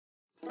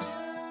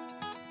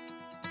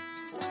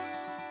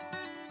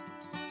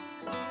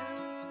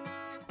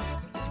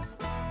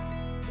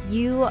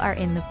You are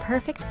in the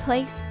perfect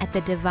place at the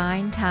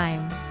divine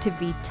time to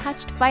be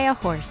touched by a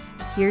horse.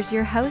 Here's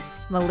your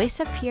hosts,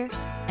 Melissa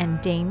Pierce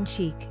and Dane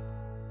Cheek.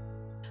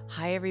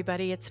 Hi,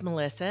 everybody. It's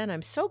Melissa, and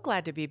I'm so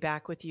glad to be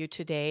back with you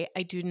today.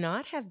 I do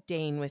not have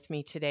Dane with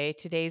me today.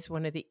 Today's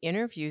one of the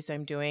interviews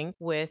I'm doing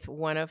with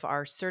one of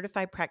our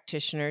certified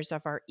practitioners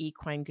of our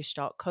Equine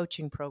Gestalt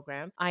coaching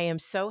program. I am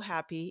so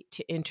happy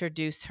to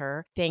introduce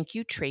her. Thank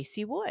you,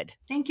 Tracy Wood.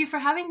 Thank you for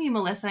having me,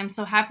 Melissa. I'm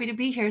so happy to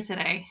be here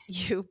today.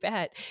 You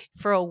bet.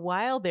 For a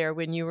while there,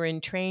 when you were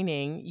in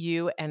training,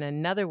 you and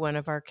another one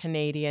of our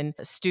Canadian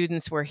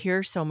students were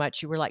here so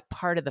much. You were like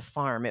part of the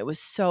farm. It was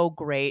so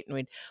great. And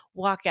we'd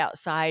walk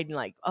outside and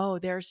like, oh,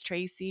 there's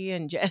Tracy.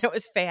 And it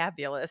was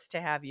fabulous to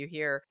have you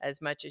here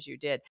as much as you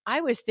did. I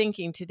was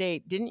thinking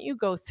today, didn't you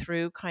go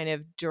through kind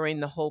of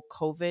during the whole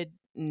COVID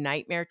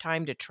nightmare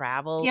time to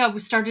travel? Yeah, we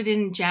started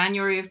in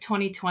January of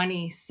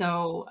 2020.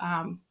 So,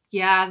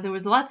 there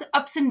was lots of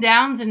ups and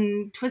downs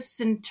and twists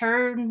and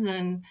turns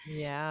and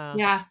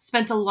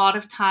spent a lot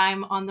of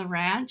time on the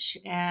ranch,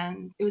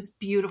 and it was a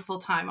beautiful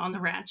time on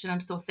the ranch. And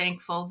I'm so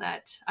thankful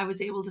that I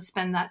was able to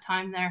spend that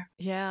time there.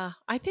 Yeah,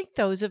 I think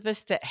those of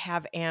us that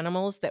have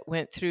animals that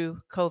went through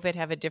COVID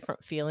have a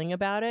different feeling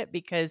about it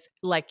because,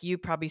 like, you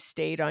probably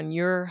stayed on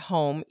your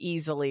home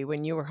easily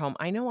when you were home.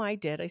 I know I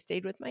did. I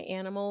stayed with my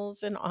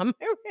animals and on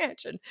my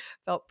ranch and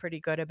felt pretty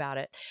good about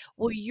it.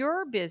 Well,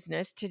 your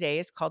business today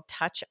is called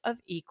Touch of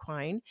Equine.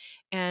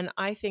 And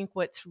I think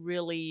what's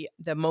really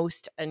the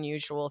most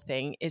unusual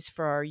thing is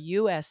for our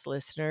US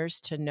listeners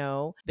to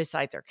know,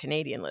 besides our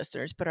Canadian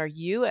listeners, but our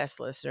US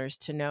listeners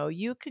to know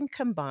you can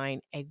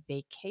combine a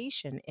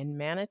vacation in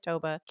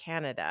Manitoba,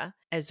 Canada,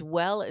 as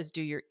well as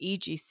do your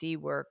EGC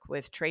work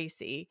with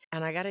Tracy.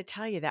 And I got to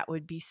tell you, that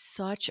would be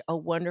such a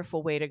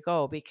wonderful way to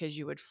go because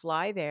you would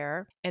fly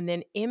there. And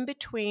then in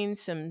between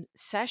some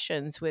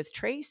sessions with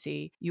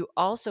Tracy, you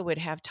also would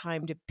have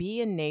time to be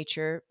in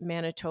nature.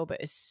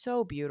 Manitoba is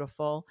so beautiful.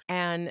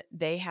 And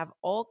they have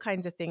all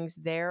kinds of things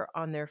there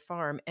on their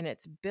farm. And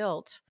it's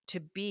built to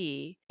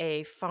be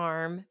a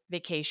farm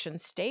vacation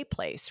stay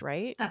place,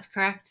 right? That's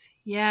correct.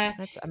 Yeah.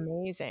 That's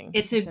amazing.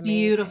 It's a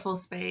beautiful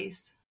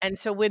space. And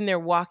so when they're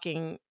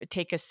walking,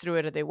 take us through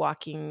it. Are they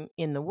walking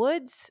in the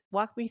woods?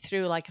 Walk me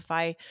through, like if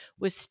I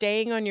was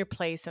staying on your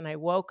place and I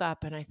woke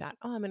up and I thought,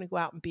 oh, I'm going to go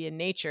out and be in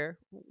nature.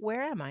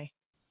 Where am I?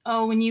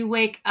 Oh, when you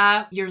wake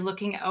up, you're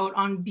looking out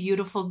on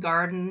beautiful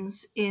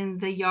gardens in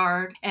the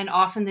yard, and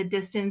off in the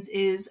distance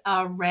is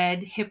a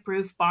red hip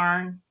roof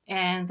barn,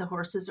 and the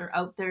horses are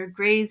out there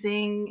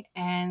grazing,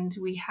 and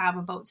we have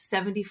about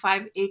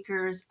 75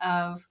 acres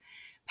of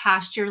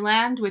pasture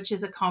land, which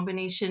is a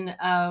combination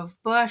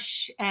of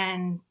bush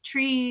and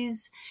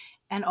trees,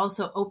 and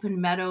also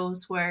open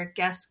meadows where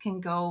guests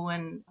can go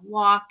and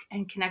walk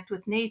and connect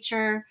with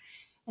nature.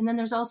 And then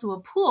there's also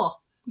a pool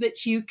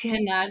that you can,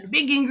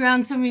 big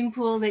in-ground swimming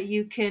pool that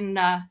you can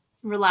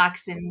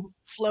relax in.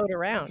 Float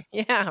around.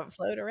 Yeah,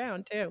 float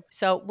around too.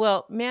 So,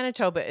 well,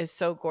 Manitoba is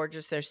so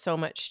gorgeous. There's so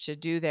much to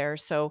do there.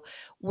 So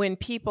when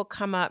people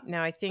come up,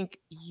 now I think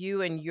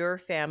you and your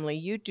family,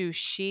 you do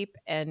sheep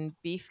and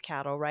beef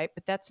cattle, right?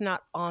 But that's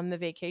not on the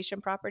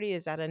vacation property.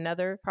 Is that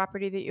another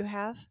property that you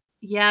have?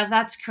 Yeah,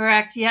 that's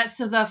correct. Yeah,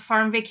 so the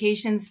Farm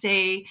Vacation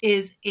Stay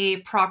is a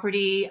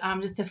property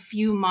just a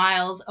few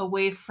miles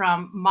away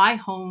from my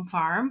home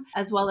farm,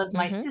 as well as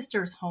my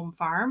sister's home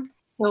farm.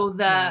 So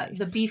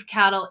the beef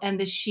cattle and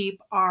the sheep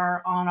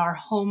are on our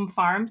home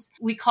farms.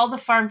 We call the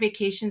Farm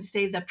Vacation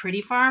Stay the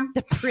Pretty Farm.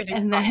 The Pretty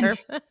Farm.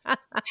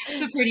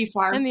 The Pretty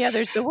Farm. And the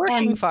other's the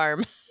Working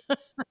Farm.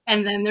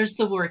 And then there's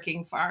the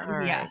Working Farm.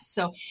 Right. Yes.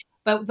 So,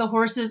 but the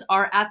horses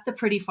are at the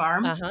Pretty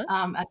Farm,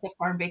 at the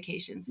Farm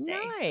Vacation Stay.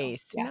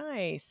 Nice,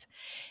 nice.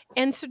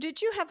 And so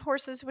did you have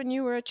horses when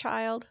you were a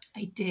child?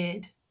 I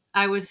did.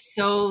 I was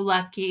so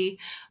lucky,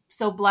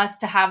 so blessed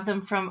to have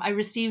them I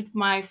received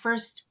my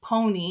first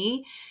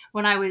pony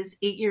when I was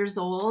 8 years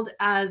old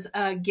as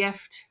a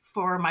gift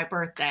for my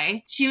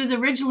birthday. She was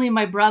originally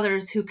my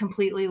brother's, who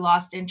completely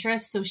lost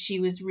interest, so she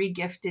was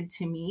regifted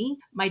to me.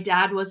 My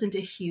dad wasn't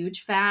a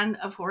huge fan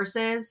of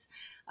horses.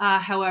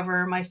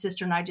 However, my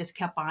sister and I just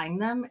kept buying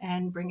them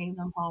and bringing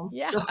them home.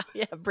 Yeah,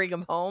 bring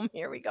them home.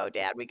 Here we go,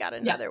 Dad. We got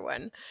another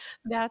one.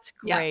 That's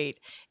great.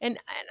 Yeah. And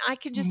I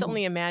can just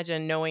only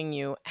imagine, knowing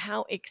you,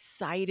 how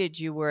excited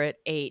you were at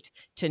 8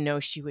 to know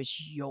she was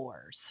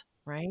yours,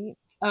 right?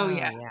 Oh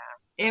yeah.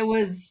 It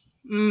was,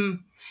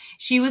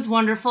 she was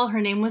wonderful. Her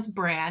name was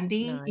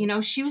Brandy. Nice. You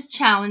know, she was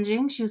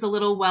challenging. She was a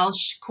little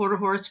Welsh quarter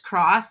horse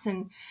cross,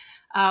 and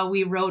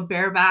we rode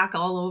bareback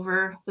all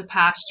over the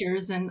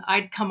pastures, and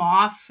I'd come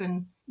off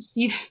and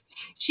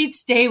she'd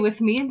stay with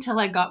me until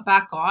I got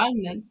back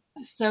on. And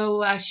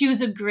So she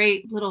was a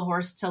great little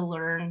horse to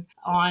learn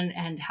on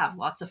and have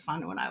lots of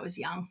fun when I was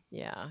young.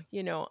 Yeah,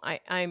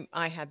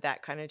 I had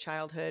that kind of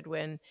childhood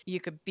when you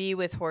could be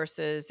with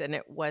horses and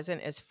it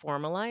wasn't as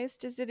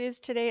formalized as it is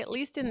today. At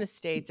least in the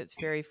States, it's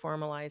very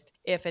formalized.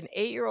 If an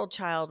 8-year-old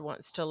child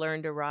wants to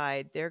learn to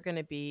ride, they're going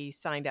to be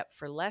signed up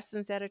for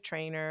lessons at a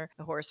trainer.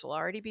 The horse will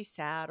already be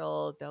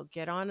saddled. They'll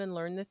get on and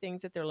learn the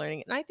things that they're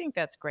learning. And I think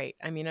that's great.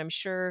 I mean, I'm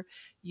sure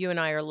you and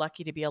I are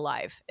lucky to be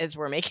alive as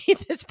we're making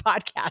this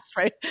podcast,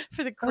 right?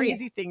 For the Oh, yeah.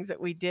 crazy things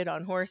that we did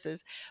on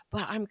horses.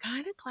 But I'm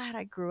kind of glad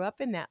I grew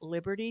up in that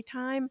liberty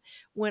time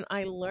when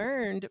I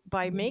learned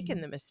by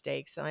making the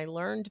mistakes and I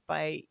learned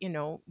by,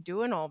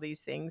 doing all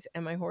these things.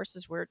 And my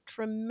horses were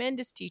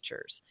tremendous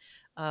teachers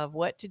of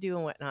what to do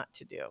and what not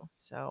to do.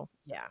 So,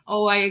 yeah.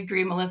 Oh, I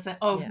agree, Melissa.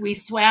 Oh, Yeah. we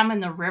swam in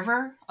the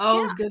river.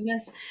 Oh, Yeah.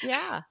 goodness.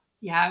 Yeah.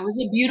 Yeah, it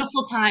was a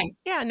beautiful time.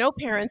 Yeah, no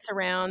parents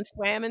around,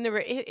 swam in the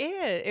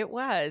it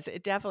was,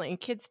 it definitely, and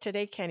kids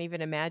today can't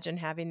even imagine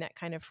having that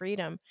kind of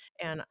freedom,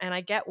 and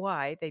I get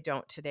why they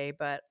don't today,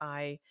 but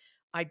I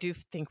do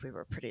think we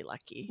were pretty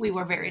lucky We to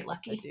were be very able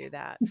to lucky. do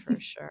that for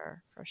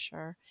sure, for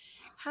sure.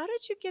 How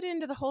did you get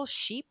into the whole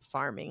sheep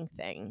farming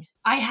thing?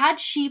 I had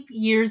sheep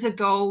years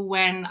ago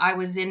when I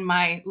was in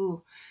my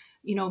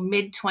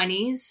mid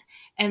 20s,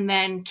 and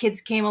then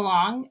kids came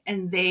along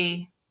and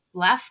they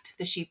left,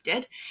 the sheep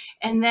did.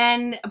 And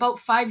then about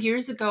 5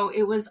 years ago,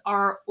 it was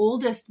our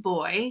oldest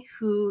boy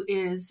who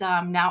is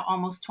now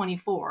almost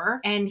 24,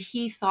 and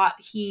he thought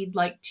he'd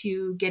like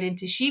to get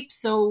into sheep.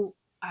 So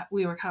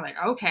we were kind of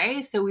like,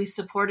 okay. So we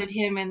supported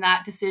him in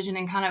that decision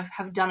and kind of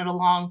have done it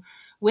along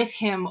with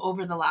him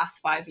over the last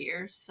 5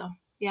 years. So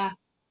yeah,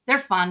 they're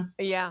fun.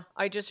 Yeah,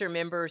 I just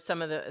remember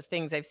some of the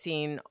things I've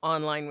seen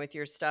online with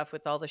your stuff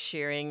with all the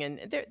shearing,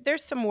 and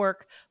there's some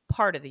work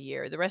part of the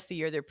year. The rest of the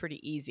year they're pretty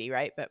easy,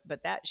 right?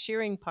 But that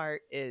shearing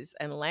part is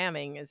and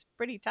lambing is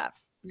pretty tough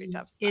It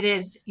stuff.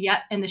 is. Yeah.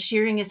 And the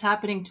shearing is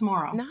happening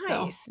tomorrow.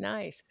 So, Nice,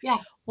 nice. yeah,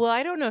 Well,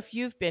 I don't know if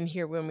you've been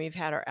here when we've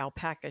had our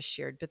alpacas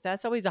sheared, but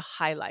that's always a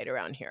highlight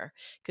around here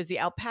because the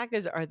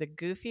alpacas are the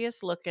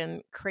goofiest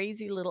looking,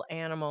 crazy little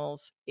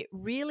animals. It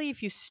really,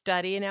 if you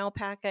study an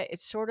alpaca, it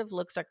sort of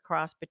looks like a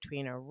cross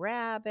between a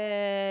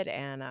rabbit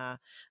and I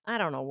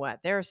don't know what.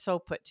 They're so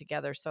put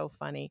together, so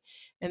funny.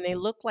 And they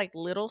look like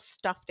little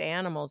stuffed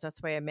animals.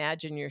 That's why I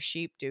imagine your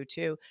sheep do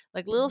too,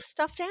 like little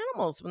stuffed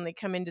animals when they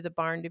come into the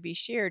barn to be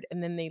sheared.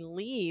 And then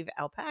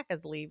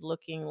alpacas leave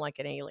looking like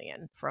an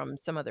alien from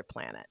some other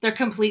planet. they're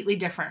completely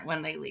different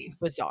when they leave. Yeah.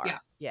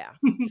 Bizarre. Yeah.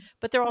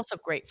 But they're also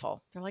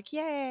grateful. They're like,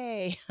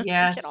 yay,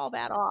 get all Yes.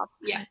 that off.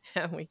 Yeah.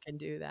 And we can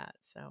do that.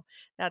 So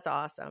that's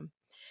awesome.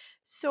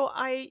 So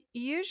I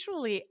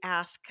usually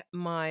ask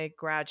my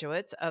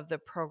graduates of the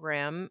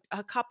program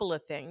a couple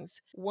of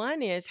things.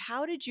 One is,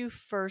 how did you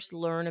first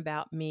learn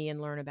about me and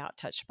learn about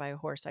Touched by a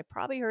Horse? I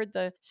probably heard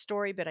the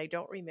story, but I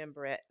don't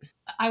remember it.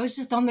 I was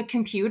just on the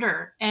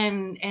computer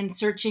and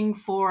searching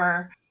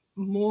for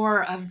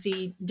more of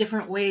the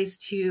different ways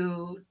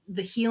to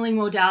the healing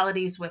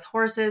modalities with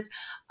horses.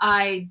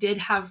 I did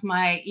have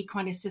my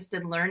equine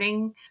assisted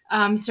learning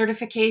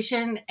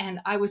certification, and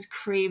I was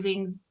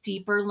craving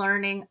deeper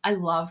learning. I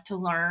love to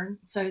learn,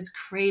 so I was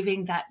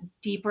craving that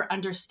deeper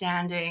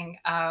understanding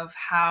of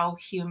how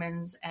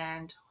humans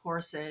and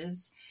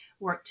horses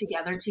work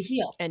together to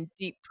heal. And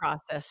deep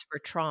process for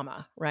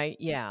trauma, right?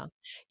 Yeah.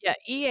 Yeah,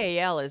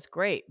 EAL is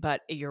great,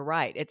 but you're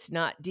right, it's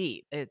not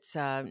deep. It's,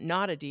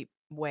 not a deep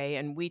way,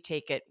 and we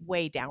take it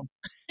way down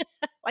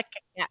like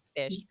a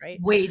catfish, right?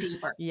 Way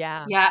deeper.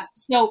 Yeah. Yeah.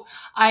 So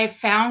I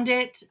found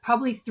it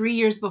probably 3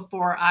 years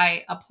before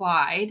I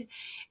applied,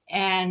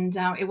 and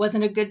it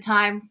wasn't a good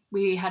time.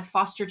 We had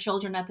foster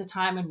children at the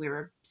time, and we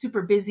were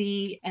super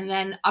busy. And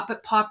then up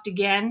it popped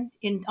again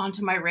in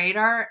onto my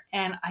radar,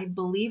 and I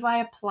believe I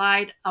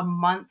applied a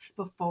month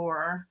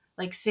before.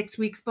 Like 6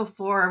 weeks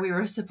before we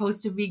were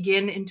supposed to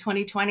begin in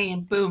 2020,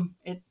 and boom,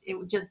 it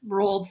just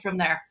rolled from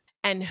there.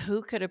 And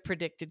who could have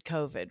predicted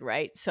COVID,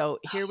 right? So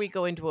here we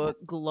go into Yeah,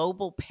 a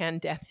global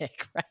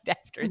pandemic right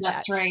after that.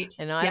 that's right.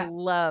 And I Yeah.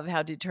 love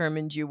how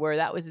determined you were.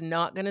 That was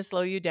not going to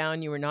slow you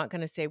down. You were not going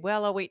to say,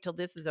 well, I'll wait till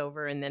this is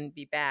over and then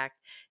be back.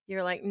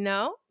 You're like,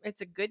 no,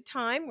 it's a good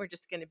time. We're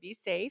just going to be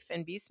safe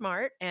and be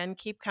smart and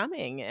keep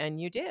coming.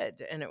 And you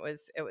did. And it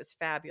was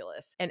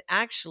fabulous. And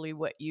actually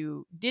what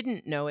you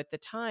didn't know at the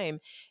time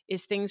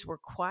is things were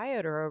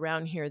quieter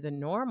around here than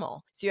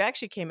normal. So you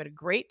actually came at a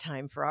great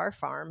time for our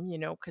farm,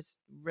 because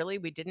really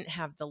we didn't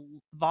have the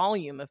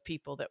volume of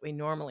people that we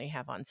normally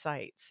have on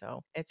site.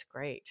 So it's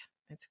great.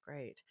 It's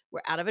great. We're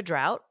out of a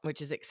drought,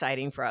 which is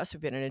exciting for us. We've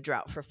been in a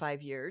drought for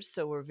 5 years,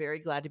 so we're very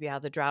glad to be out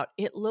of the drought.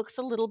 It looks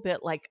a little bit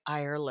like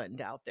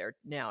Ireland out there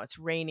now. It's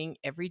raining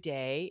every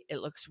day. It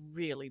looks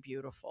really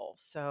beautiful.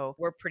 So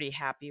we're pretty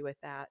happy with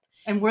that.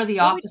 And we're the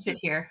What would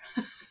opposite you here.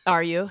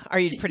 Are you? Are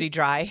you pretty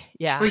dry?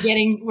 Yeah. We're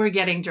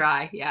getting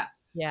dry. Yeah.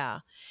 Yeah.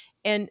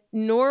 And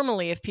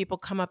normally if people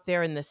come up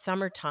there in the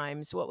summer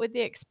times, what would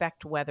they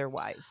expect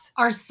weather-wise?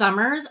 Our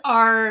summers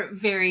are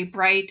very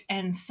bright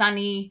and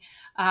sunny.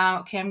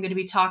 Okay, I'm going to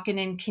be talking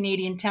in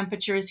Canadian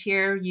temperatures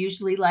here,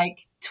 usually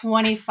like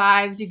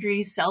 25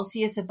 degrees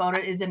Celsius about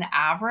it is an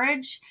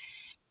average.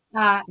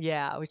 Uh,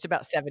 Yeah, which is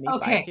about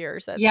 75 okay. here,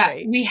 so that's Yeah,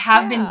 great. we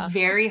have been Yeah, that's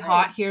very great.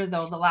 hot here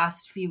though the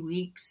last few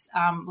weeks.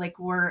 Like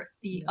we're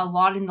Yeah. a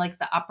lot in like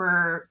the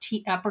upper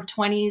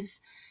 20s,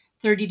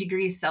 30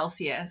 degrees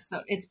Celsius.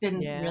 So it's been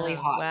really Yeah,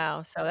 hot.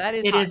 wow, so that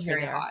is It hot is for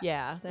very there. hot.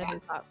 Yeah, that Yeah.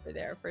 is hot for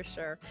there for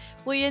sure.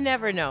 Well, you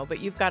never know, but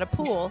you've got a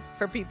pool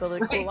for people to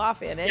cool Right.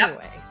 off in Yep.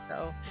 anyway,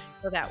 so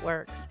that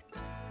works.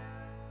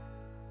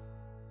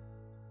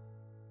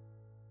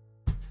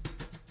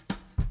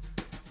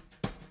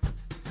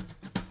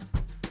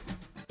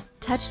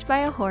 Touched by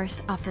a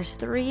Horse offers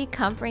 3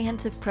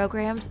 comprehensive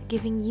programs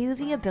giving you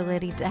the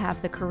ability to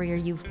have the career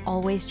you've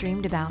always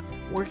dreamed about,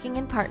 working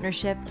in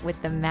partnership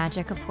with the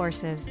magic of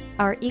horses.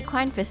 Our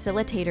Equine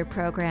Facilitator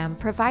program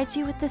provides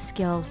you with the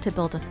skills to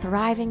build a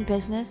thriving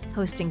business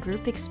hosting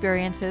group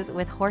experiences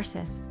with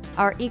horses.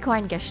 Our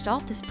Equine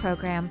Gestaltist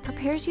program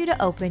prepares you to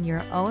open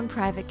your own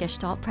private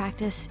Gestalt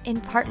practice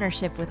in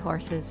partnership with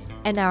horses.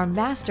 And our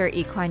Master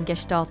Equine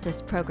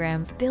Gestaltist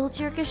program builds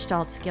your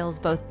Gestalt skills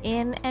both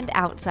in and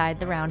outside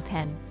the round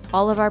pen.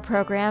 All of our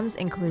programs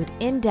include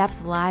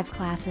in-depth live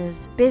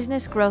classes,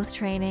 business growth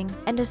training,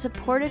 and a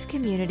supportive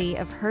community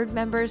of herd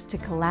members to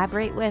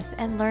collaborate with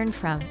and learn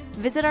from.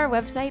 Visit our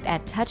website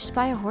at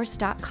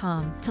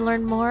touchedbyahorse.com to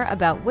learn more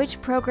about which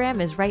program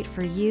is right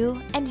for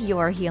you and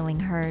your healing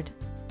herd.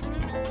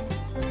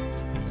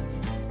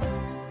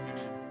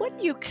 What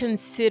do you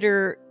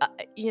consider,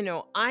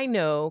 I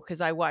know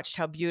because I watched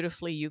how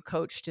beautifully you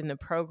coached in the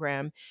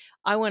program.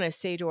 I want to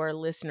say to our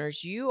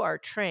listeners, you are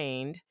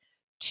trained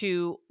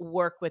to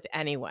work with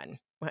anyone.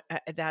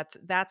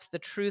 That's the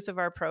truth of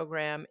our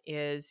program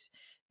is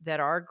that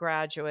our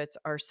graduates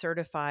are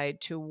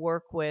certified to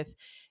work with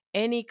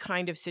any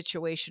kind of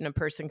situation a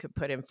person could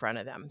put in front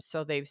of them.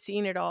 So they've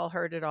seen it all,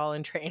 heard it all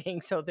in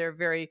training. So they're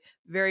very,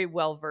 very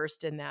well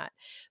versed in that.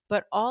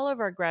 But all of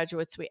our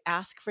graduates, we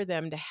ask for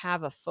them to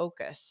have a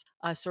focus,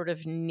 a sort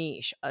of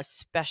niche, a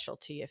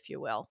specialty, if you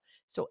will.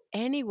 So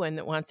anyone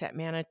that wants that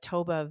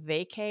Manitoba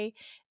vacay,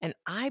 and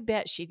I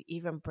bet she'd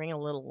even bring a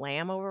little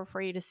lamb over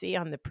for you to see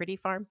on the pretty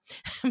farm.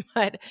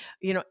 But,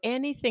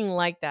 anything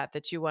like that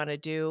that you want to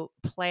do,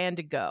 plan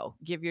to go.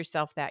 Give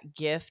yourself that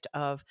gift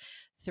of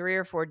 3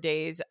 or 4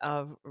 days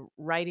of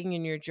writing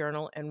in your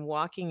journal and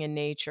walking in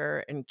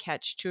nature and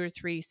catch 2 or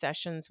 3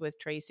 sessions with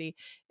Tracy.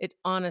 It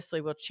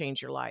honestly will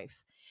change your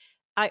life.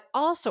 I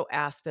also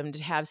asked them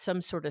to have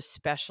some sort of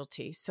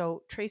specialty.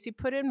 So, Tracy,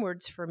 put in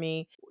words for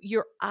me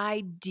your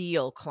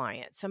ideal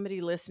client, somebody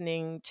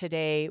listening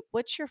today.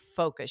 What's your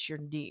focus, your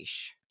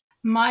niche?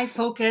 My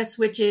focus,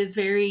 which is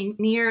very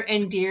near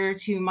and dear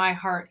to my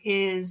heart,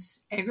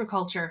 is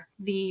agriculture,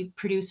 the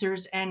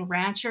producers and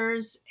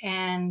ranchers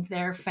and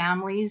their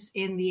families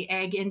in the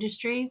ag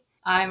industry.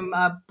 I'm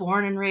a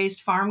born and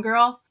raised farm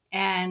girl,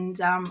 and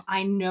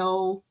I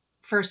know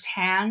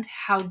firsthand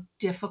how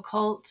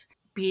difficult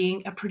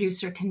being a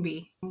producer can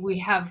be. We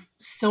have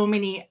so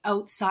many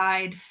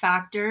outside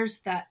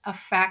factors that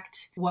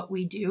affect what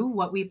we do,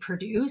 what we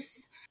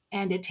produce,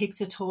 and it takes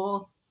a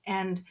toll.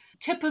 And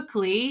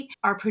typically,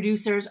 our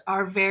producers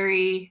are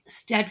very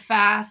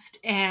steadfast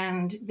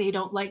and they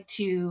don't like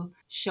to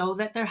show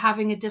that they're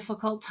having a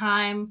difficult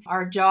time.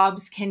 Our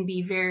jobs can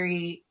be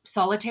very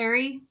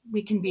solitary.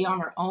 We can be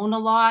on our own a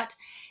lot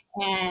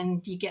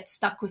and you get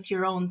stuck with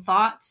your own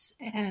thoughts.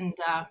 And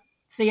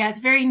so, yeah, it's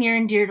very near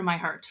and dear to my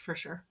heart for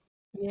sure.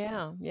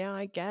 Yeah, yeah,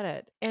 I get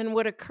it. And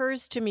what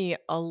occurs to me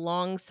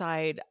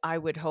alongside, I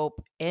would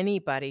hope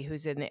anybody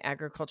who's in the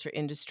agriculture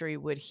industry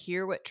would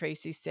hear what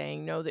Tracy's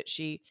saying, know that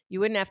you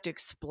wouldn't have to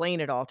explain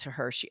it all to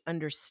her. She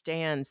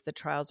understands the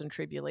trials and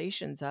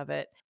tribulations of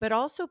it, but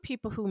also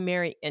people who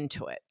marry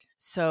into it.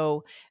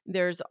 So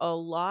there's a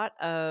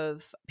lot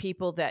of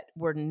people that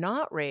were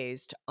not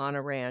raised on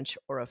a ranch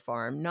or a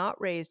farm, not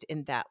raised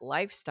in that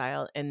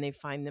lifestyle, and they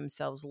find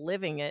themselves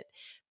living it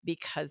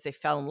because they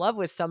fell in love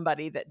with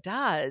somebody that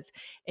does.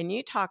 And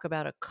you talk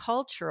about a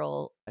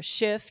cultural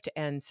shift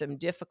and some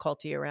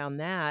difficulty around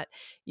that.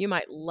 You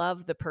might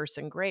love the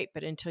person great,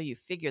 but until you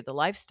figure the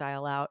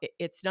lifestyle out,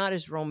 it's not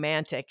as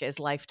romantic as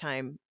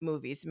Lifetime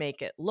movies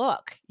make it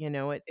look.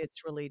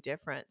 It's really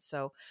different.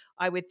 So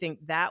I would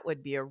think that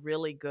would be a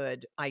really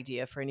good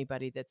idea for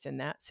anybody that's in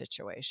that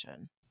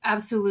situation.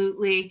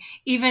 Absolutely.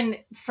 Even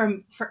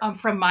from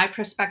my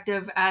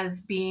perspective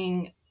as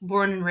being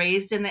born and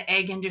raised in the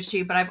egg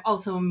industry, but I've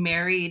also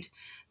married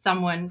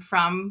someone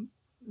from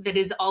that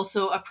is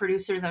also a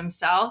producer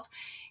themselves,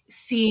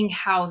 seeing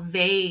how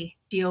they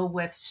deal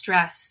with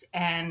stress,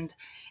 and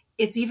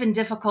it's even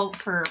difficult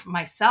for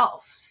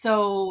myself.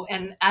 So,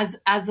 and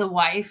as a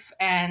wife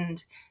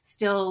and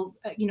still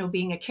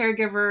being a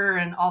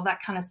caregiver and all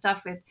that kind of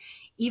stuff, with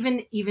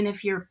even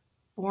if you're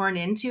born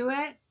into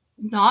it,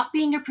 not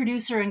being a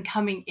producer and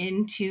coming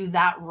into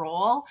that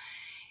role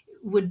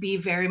would be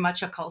very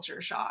much a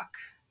culture shock.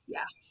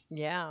 Yeah.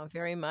 Yeah,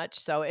 very much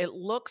so. It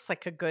looks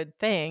like a good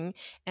thing,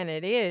 and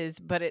it is,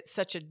 but it's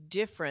such a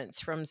difference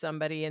from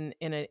somebody in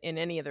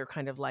any other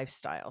kind of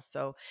lifestyle.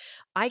 So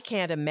I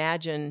can't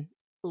imagine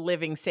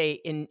living, say,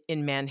 in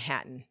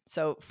Manhattan.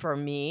 So for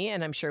me,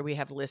 and I'm sure we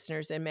have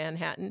listeners in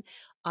Manhattan,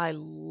 I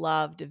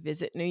love to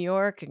visit New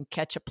York and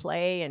catch a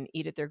play and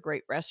eat at their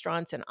great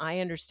restaurants, and I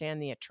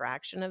understand the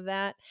attraction of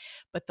that,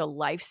 but the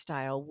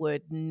lifestyle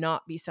would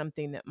not be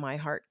something that my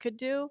heart could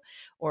do,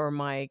 or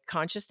my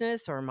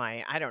consciousness, or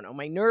my, I don't know,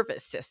 my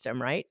nervous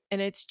system, right?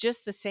 And it's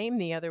just the same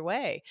the other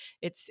way.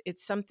 It's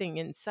something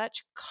in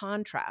such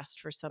contrast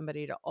for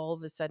somebody to all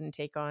of a sudden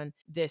take on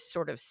this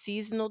sort of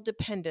seasonal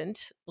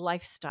dependent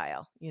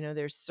lifestyle.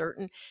 There's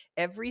certain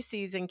every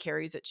season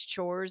carries its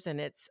chores and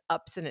its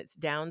ups and its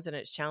downs and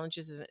its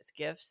challenges and its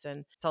gifts,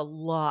 and it's a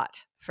lot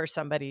for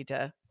somebody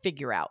to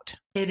figure out.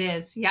 It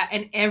is. Yeah.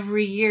 And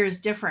every year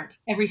is different.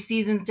 Every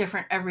season's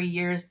different. Every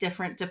year is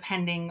different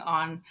depending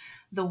on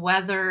the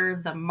weather,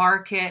 the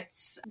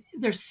markets.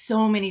 There's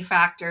so many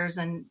factors,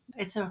 and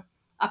it's a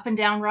up and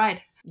down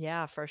ride.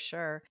 Yeah, for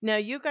sure. Now,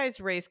 you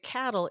guys raise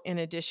cattle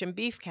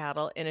beef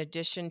cattle, in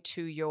addition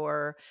to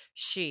your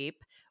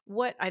sheep.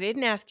 What I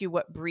didn't ask you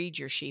what breed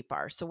your sheep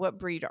are. So, what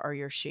breed are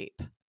your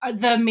sheep?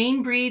 The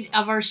main breed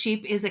of our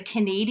sheep is a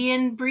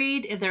Canadian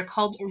breed. They're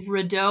called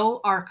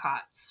Rideau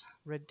Arcots.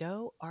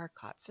 Rideau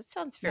Arcots. That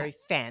sounds Yeah. very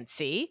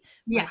fancy.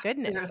 My Yeah.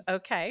 goodness.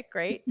 Okay,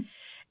 great.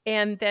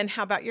 And then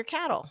how about your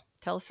cattle?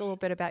 Tell us a little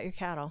bit about your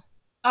cattle.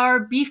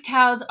 Our beef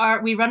cows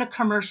we run a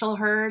commercial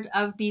herd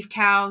of beef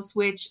cows,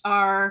 which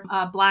are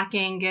Black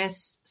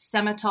Angus,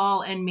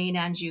 Simmental, and Maine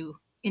Anjou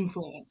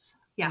influence.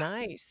 Yeah.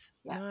 Nice,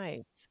 Yeah.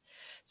 nice.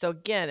 So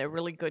again, a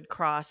really good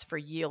cross for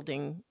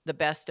yielding the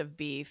best of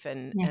beef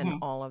and Hmm.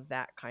 all of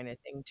that kind of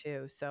thing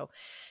too. So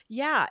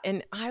yeah,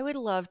 and I would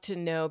love to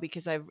know,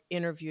 because I've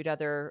interviewed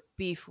other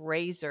beef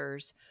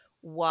raisers,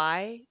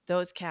 why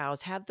those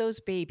cows have those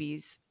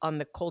babies on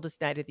the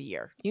coldest night of the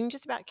year. You can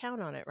just about count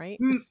on it, right?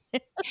 Mm,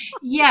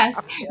 yes,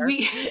 Up there.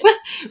 we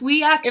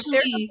we If there's a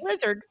actually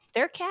blizzard,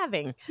 they're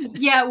calving.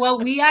 yeah, well,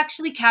 we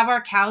actually calve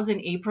our cows in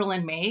April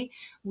and May.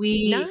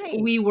 We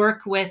Nice.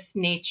 work with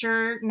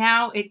nature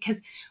now, it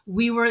because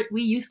we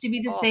used to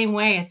be the Oh, same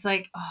way. It's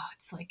like, oh,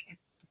 it's like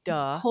duh,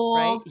 right?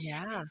 cold.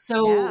 Yeah.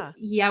 So Yeah.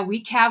 yeah,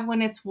 we calve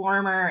when it's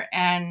warmer,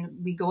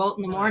 and we go out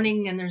in the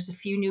morning, Nice. and there's a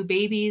few new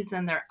babies,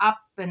 and they're up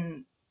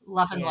and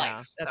loving Yeah,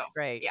 life. So that's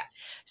great. yeah.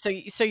 So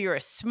you're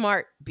a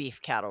smart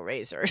beef cattle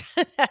raiser.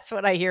 That's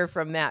what I hear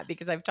from that,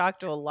 because I've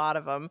talked to a lot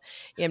of them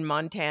in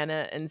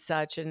Montana and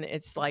such, and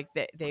it's like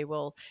they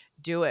will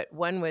do it.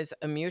 One was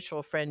a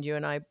mutual friend. You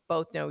and I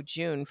both know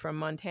June from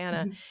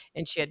Montana, Mhm.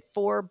 and she had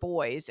 4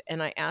 boys.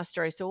 And I asked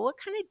her, I said, well, what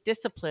kind of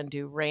discipline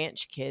do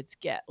ranch kids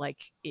get?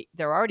 Like,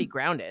 they're already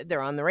grounded,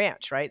 they're on the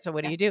ranch, right? So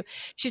what do Yeah, you do?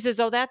 She says,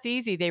 oh, that's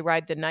easy. They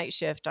ride the night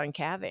shift on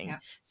calving. yeah.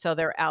 So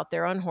they're out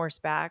there on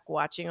horseback,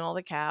 watching all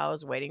the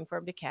cows, waiting for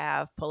them to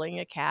calve, pulling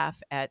a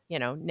calf at,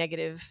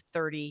 negative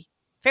 30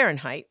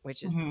 Fahrenheit,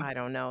 which is, Hmm. I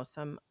don't know,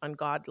 some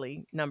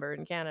ungodly number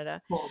in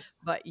Canada. Cold.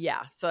 But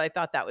yeah, so I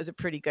thought that was a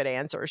pretty good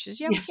answer. She says,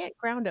 yeah, we Yeah, can't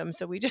ground them.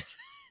 So we just,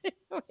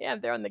 yeah,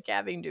 they're on the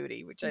calving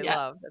duty, which I yeah.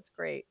 love. That's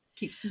great.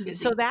 Keeps them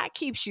So busy. that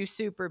keeps you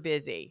super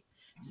busy.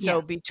 So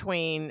Yes.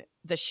 between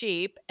the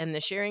sheep and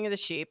the shearing of the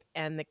sheep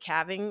and the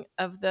calving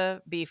of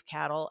the beef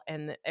cattle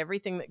and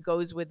everything that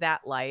goes with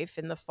that life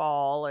in the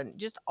fall and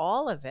just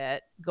all of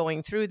it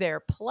going through there,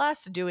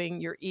 plus doing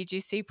your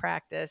EGC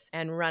practice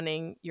and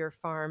running your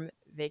farm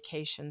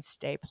vacation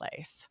stay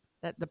place,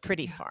 that the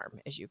pretty Yeah. farm,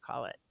 as you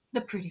call it.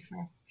 The pretty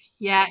farm.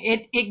 Yeah,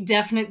 it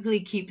definitely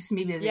keeps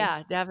me busy. Yeah,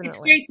 It's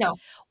definitely. great though.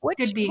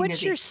 It's good being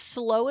What's your busy.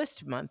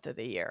 slowest month of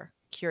the year?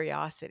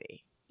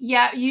 Curiosity.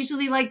 Yeah,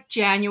 usually like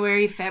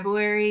January,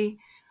 February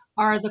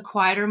are the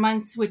quieter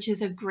months, which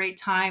is a great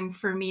time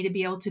for me to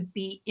be able to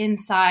be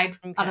inside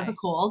out of the Okay.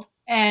 cold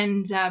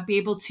and be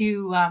able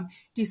to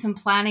do some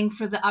planning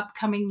for the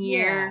upcoming Yeah.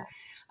 year,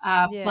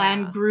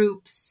 plan Yeah.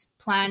 groups,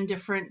 plan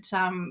different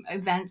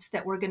events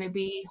that we're going to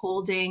be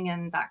holding,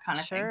 and that kind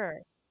of thing. Sure.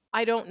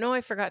 I don't know,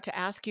 I forgot to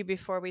ask you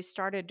before we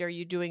started, are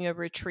you doing a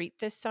retreat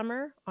this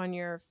summer on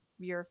your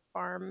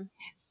farm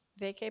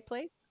vacay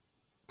place?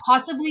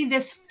 Possibly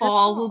this This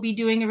fall, we'll fall. be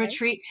doing a Okay.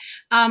 retreat.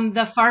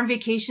 The farm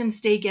vacation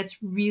stay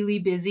gets really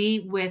busy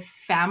with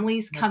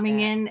families I coming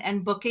bet. in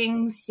and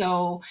booking.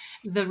 So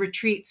the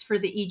retreats for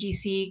the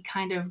EGC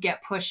kind of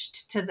get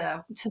pushed to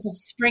the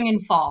spring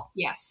and fall.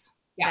 Yes.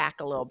 Yeah.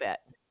 Back a little bit.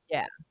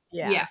 Yeah.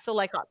 Yeah. Yeah. So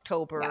like Yeah.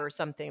 October or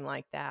something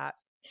like that.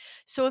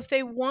 So, if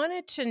they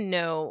wanted to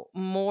know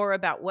more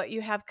about what you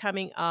have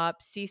coming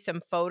up, see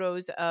some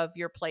photos of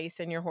your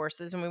place and your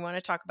horses, and we want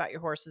to talk about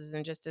your horses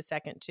in just a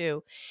second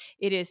too,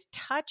 it is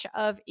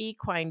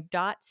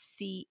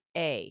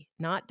touchofequine.ca,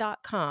 not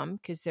 .com,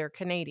 because they're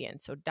Canadian.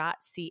 So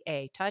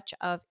 .ca,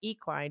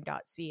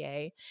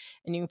 touchofequine.ca.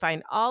 And you can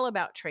find all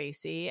about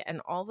Tracy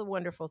and all the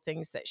wonderful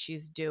things that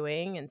she's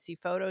doing and see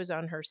photos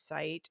on her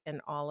site and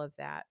all of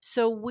that.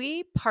 So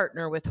we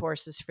partner with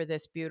horses for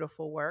this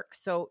beautiful work.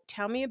 So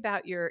tell me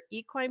about your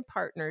equine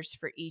partners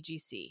for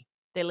EGC.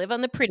 They live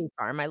on the pretty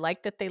farm. I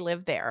like that they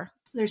live there.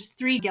 There's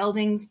 3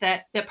 geldings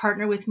that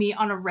partner with me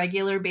on a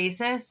regular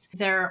basis.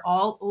 They're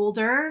all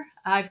older.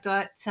 I've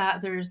got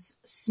there's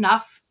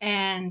Snuff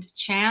and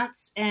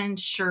Chance and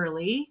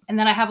Shirley, and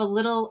then I have a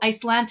little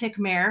Icelandic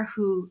mare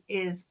who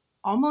is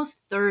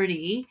almost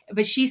 30,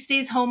 but she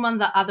stays home on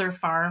the other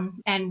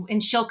farm,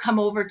 and she'll come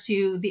over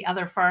to the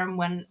other farm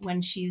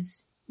when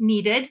she's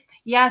needed.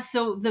 Yeah,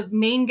 so the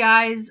main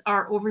guys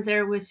are over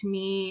there with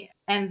me,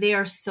 and they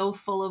are so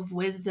full of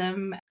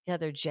wisdom. Yeah,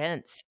 they're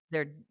gents.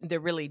 They're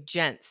really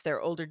gents.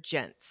 They're older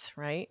gents,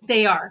 right?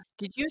 They are.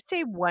 Did you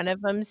say one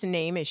of them's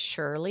name is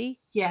Shirley?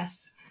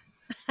 Yes.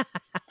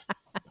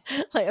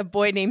 Like a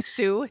boy named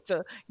Sue. It's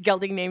a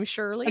gelding named A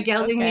Shirley.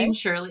 gelding Okay. named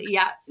Shirley.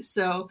 Yeah.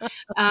 So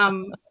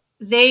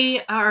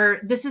they are,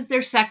 this is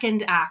their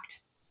second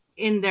act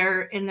in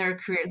their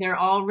career. They're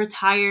all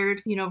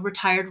retired,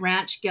 retired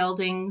ranch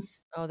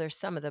geldings. Oh, they're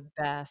some of the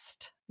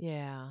best.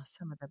 Yeah,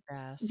 some of the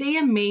best. They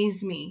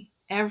amaze me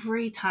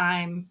every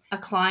time a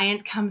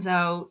client comes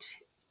out.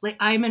 Like,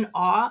 I'm in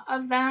awe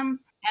of them,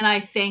 and I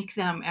thank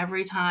them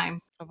every time.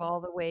 Of all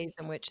the ways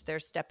in which they're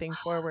stepping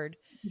forward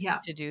Yeah.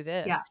 to do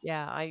Yeah. this.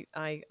 Yeah,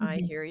 I Hmm.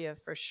 hear you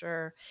for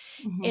sure.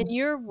 And Hmm.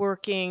 you're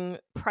working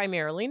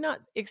primarily,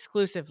 not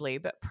exclusively,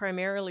 but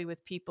primarily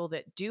with people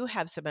that do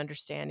have some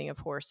understanding of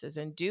horses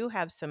and do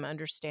have some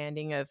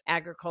understanding of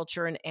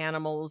agriculture and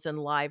animals and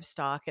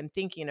livestock and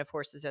thinking of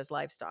horses as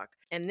livestock.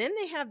 And then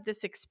they have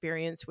this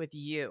experience with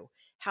you.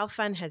 How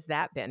fun has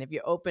that been? Have you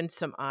opened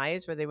some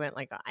eyes where they went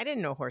like, I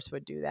didn't know a horse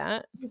would do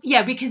that?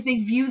 Yeah, because they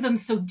view them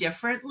so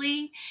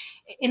differently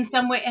in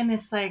some way. And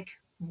it's like,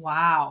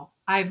 wow,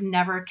 I've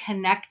never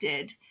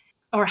connected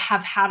or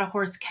have had a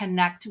horse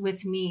connect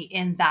with me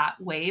in that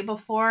way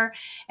before.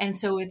 And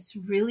so it's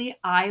really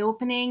eye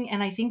opening.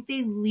 And I think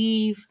they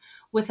leave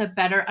with a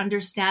better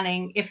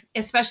understanding, if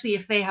especially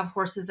if they have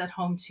horses at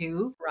home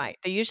too. Right.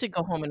 They usually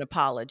go home and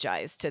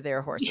apologize to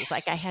their horses.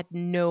 Like, I had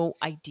no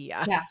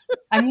idea. Yeah.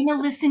 I'm going to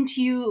listen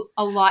to you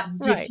a lot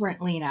Right.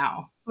 differently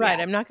now. Right,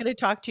 Yeah. I'm not gonna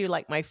talk to you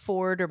like my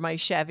Ford or my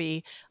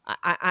Chevy,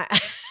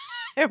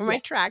 or my Yeah.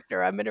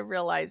 tractor. I'm gonna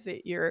realize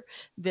that you're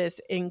this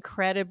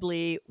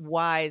incredibly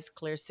wise,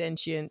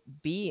 clairsentient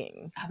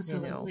being, to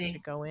Absolutely.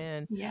 go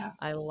in. Yeah.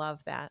 I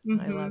love that,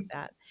 I love Hmm.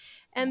 that.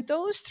 And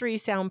those 3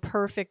 sound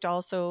perfect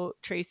also,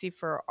 Tracy,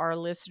 for our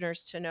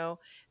listeners to know.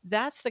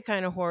 That's the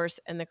kind of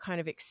horse and the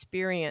kind of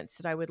experience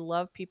that I would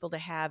love people to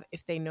have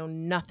if they know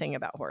nothing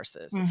about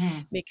horses,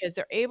 Hmm. because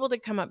they're able to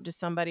come up to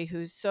somebody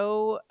who's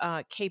so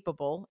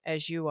capable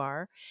as you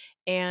are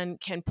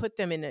and can put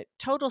them in a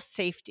total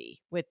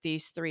safety with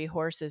these 3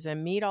 horses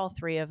and meet all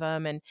 3 of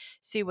them and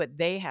see what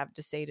they have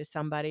to say to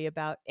somebody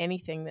about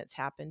anything that's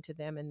happened to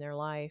them in their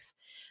life.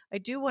 I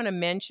do want to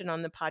mention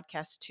on the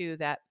podcast too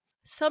that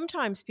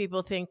sometimes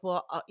people think,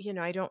 well,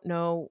 I don't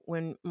know,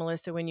 when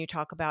Melissa, when you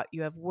talk about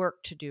you have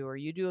work to do or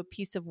you do a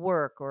piece of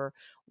work or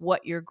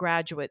what your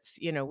graduates,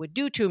 would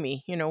do to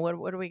me,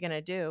 what are we going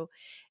to do?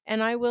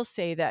 And I will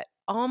say that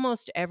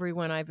almost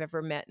everyone I've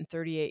ever met in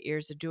 38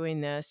 years of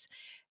doing this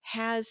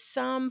has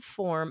some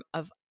form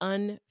of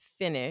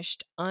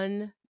unfinished,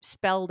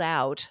 unspelled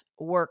out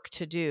work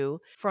to do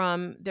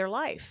from their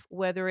life,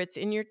 whether it's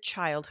in your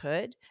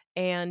childhood.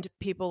 And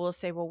people will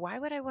say, well, why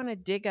would I want to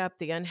dig up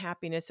the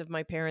unhappiness of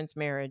my parents'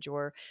 marriage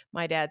or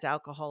my dad's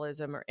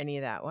alcoholism or any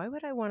of that? Why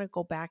would I want to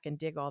go back and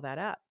dig all that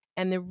up?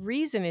 And the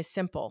reason is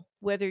simple.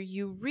 Whether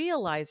you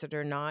realize it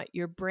or not,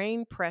 your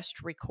brain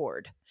pressed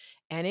record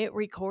and it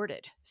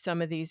recorded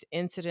some of these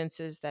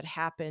incidences that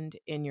happened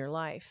in your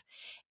life.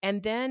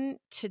 And then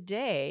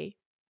today,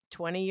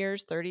 20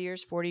 years, 30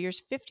 years, 40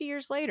 years, 50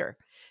 years later,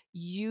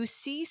 you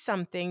see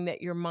something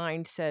that your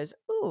mind says,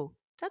 ooh,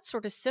 that's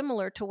sort of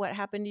similar to what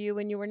happened to you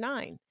when you were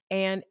 9.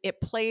 And it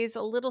plays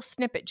a little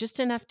snippet, just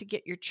enough to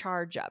get your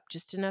charge up,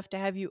 just enough to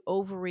have you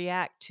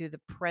overreact to the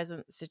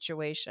present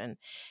situation,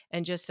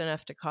 and just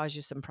enough to cause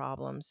you some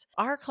problems.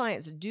 Our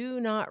clients do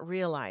not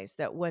realize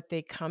that what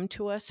they come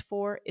to us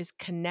for is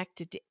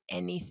connected to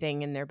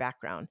anything in their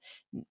background.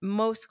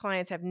 Most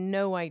clients have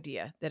no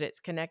idea that it's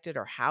connected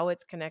or how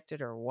it's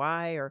connected or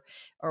why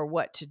or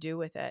what to do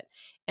with it.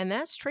 And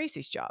that's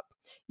Tracy's job.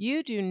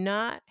 You do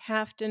not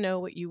have to know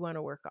what you want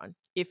to work on.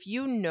 If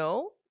you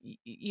know,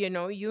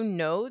 you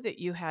know that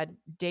you had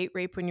date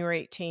rape when you were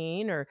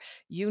 18, or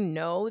you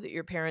know that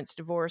your parents'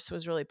 divorce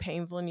was really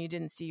painful and you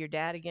didn't see your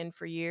dad again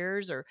for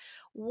years, or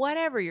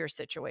whatever your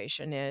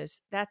situation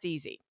is, that's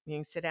easy. You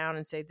can sit down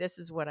and say, this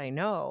is what I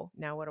know.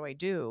 Now, what do I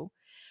do?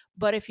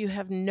 But if you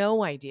have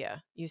no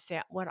idea, you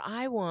say, what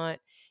I want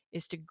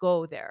is to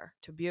go there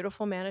to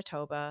beautiful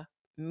Manitoba,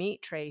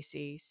 meet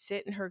Tracy,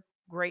 sit in her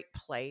great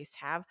place,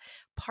 have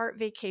part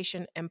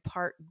vacation and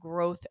part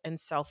growth and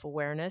self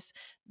awareness.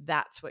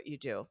 That's what you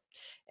do.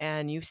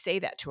 And you say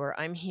that to her.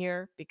 I'm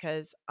here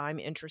because I'm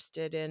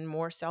interested in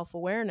more self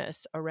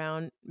awareness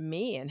around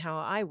me and how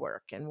I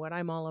work and what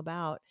I'm all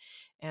about.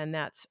 And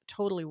that's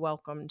totally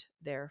welcomed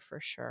there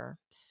for sure.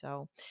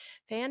 So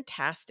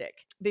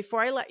fantastic.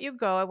 Before I let you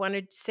go, I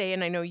wanted to say,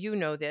 and I know you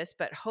know this,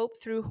 but Hope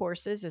Through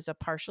Horses is a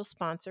partial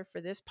sponsor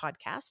for this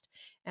podcast,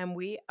 and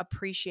we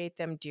appreciate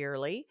them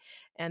dearly.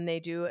 And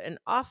they do an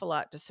awful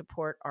lot to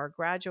support our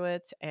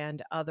graduates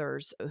and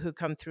others who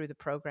come through the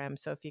program.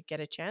 So if you get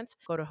a chance,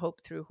 go to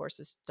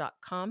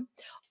hopethroughhorses.com.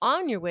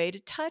 On your way to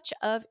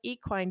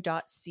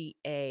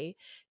touchofequine.ca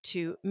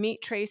to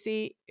meet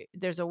Tracy.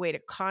 There's a way to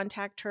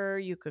contact her.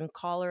 You can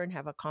call her and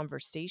have a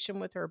conversation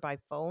with her by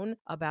phone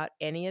about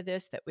any of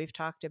this that we've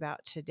talked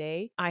about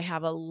today. I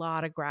have a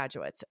lot of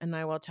graduates, and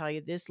I will tell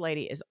you, this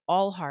lady is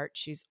all heart.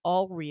 She's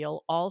all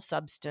real, all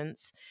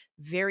substance,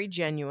 very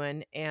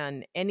genuine,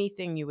 and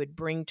anything you would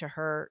bring to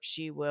her,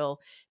 she will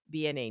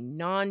be in a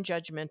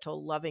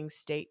non-judgmental, loving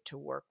state to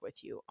work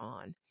with you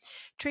on.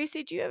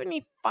 Tracy, do you have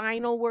any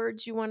final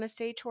words you want to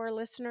say to our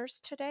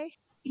listeners today?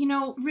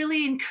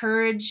 Really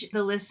encourage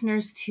the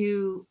listeners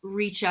to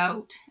reach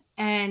out.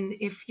 And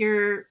if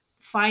you're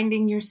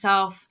finding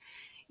yourself,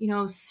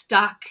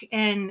 stuck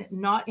and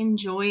not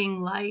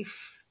enjoying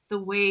life the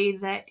way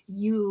that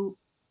you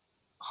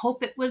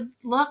hope it would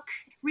look,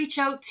 reach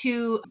out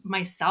to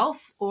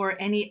myself or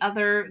any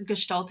other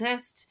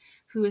gestaltist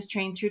who is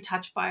trained through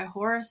Touched by a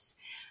Horse,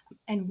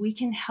 and we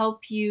can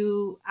help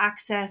you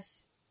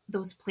access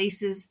those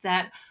places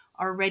that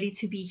are ready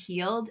to be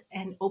healed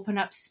and open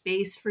up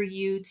space for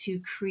you to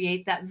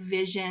create that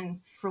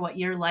vision for what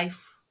your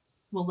life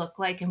will look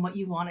like and what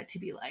you want it to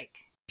be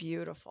like.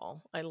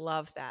 Beautiful. I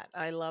love that.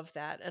 I love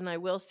that. And I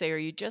will say, or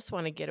you just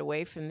want to get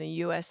away from the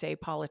USA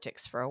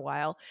politics for a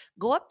while,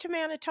 go up to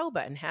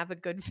Manitoba and have a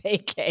good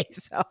vacay.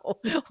 So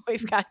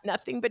we've got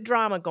nothing but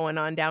drama going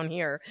on down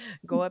here.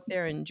 Go up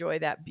there and enjoy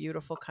that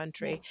beautiful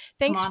country. Yeah.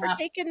 Thanks Come for on up.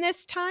 taking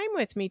this time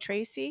with me,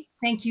 Tracy.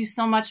 Thank you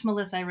so much,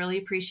 Melissa. I really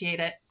appreciate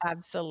it.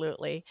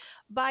 Absolutely.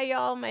 Bye,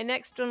 y'all. My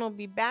next one will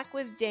be back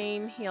with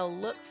Dane. He'll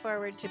look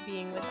forward to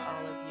being with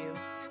all of you.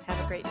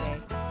 Have a great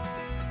day.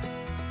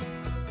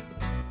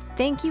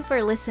 Thank you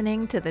for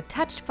listening to the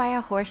Touched by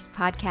a Horse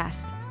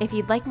podcast. If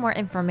you'd like more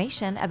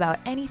information about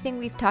anything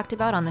we've talked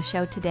about on the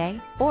show today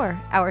or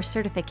our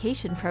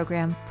certification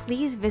program,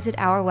 please visit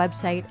our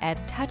website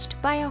at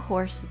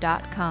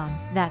touchedbyahorse.com.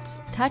 That's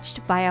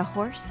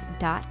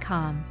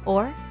touchedbyahorse.com.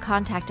 Or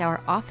contact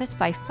our office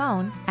by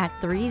phone at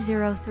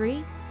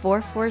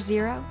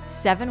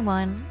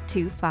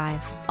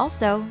 303-440-7125.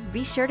 Also,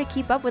 be sure to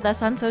keep up with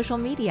us on social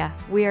media.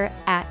 We're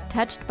at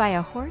Touched by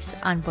a Horse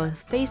on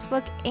both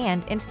Facebook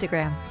and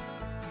Instagram.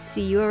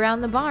 See you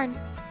around the barn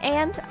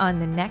and on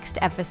the next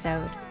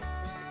episode.